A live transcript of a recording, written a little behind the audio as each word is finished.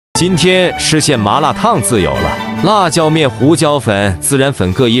今天实现麻辣烫自由了。辣椒面、胡椒粉、孜然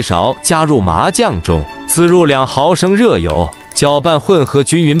粉各1勺，加入麻酱中，滋入2毫升热油，搅拌混合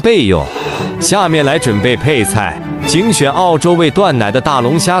均匀备用。下面来准备配菜，精选澳洲味断奶的大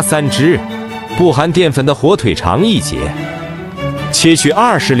龙虾3只，不含淀粉的火腿肠1节，切取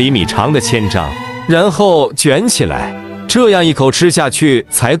20厘米长的千张，然后卷起来，这样一口吃下去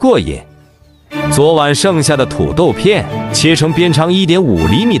才过瘾。昨晚剩下的土豆片切成边长1.5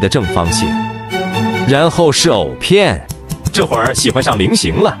厘米的正方形，然后是藕片。这会儿喜欢上菱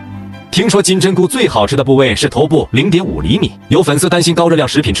形了。听说金针菇最好吃的部位是头部0.5厘米。有粉丝担心高热量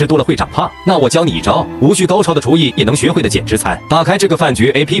食品吃多了会长胖，那我教你一招无需高超的厨艺也能学会的减脂餐。打开这个饭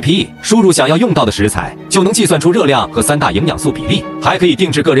局 APP， 输入想要用到的食材，就能计算出热量和3大营养素比例，还可以定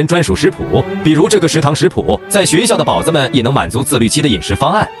制个人专属食谱。比如这个食堂食谱，在学校的宝子们也能满足自律期的饮食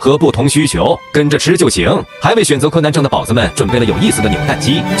方案和不同需求，跟着吃就行。还为选择困难症的宝子们准备了有意思的扭蛋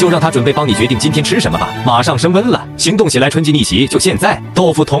机，就让他准备帮你决定今天吃什么吧。马上升温了，行动起来，春季逆袭就现在。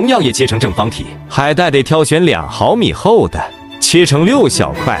豆腐同样也切成正方体，海带得挑选2毫米厚的，切成6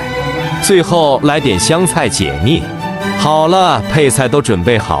小块。最后来点香菜解腻。好了，配菜都准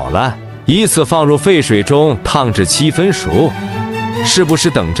备好了，依次放入沸水中烫至7分熟。是不是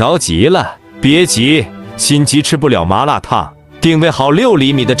等着急了？别急，心急吃不了麻辣烫。定位好6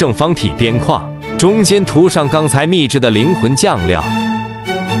厘米的正方体边框，中间涂上刚才秘制的灵魂酱料，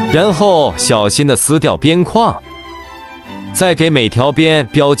然后小心地撕掉边框。再给每条边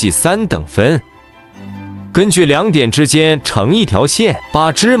标记3等分，根据2点之间成一条线，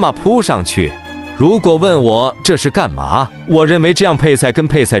把芝麻铺上去。如果问我这是干嘛，我认为这样配菜跟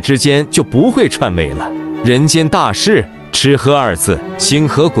配菜之间就不会串味了。人间大事，吃喝2字，星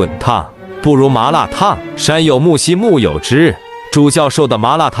河滚烫，不如麻辣烫。山有木，兮木有枝。朱教授的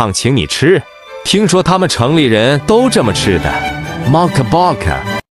麻辣烫请你吃，听说他们城里人都这么吃的。Maka Baka。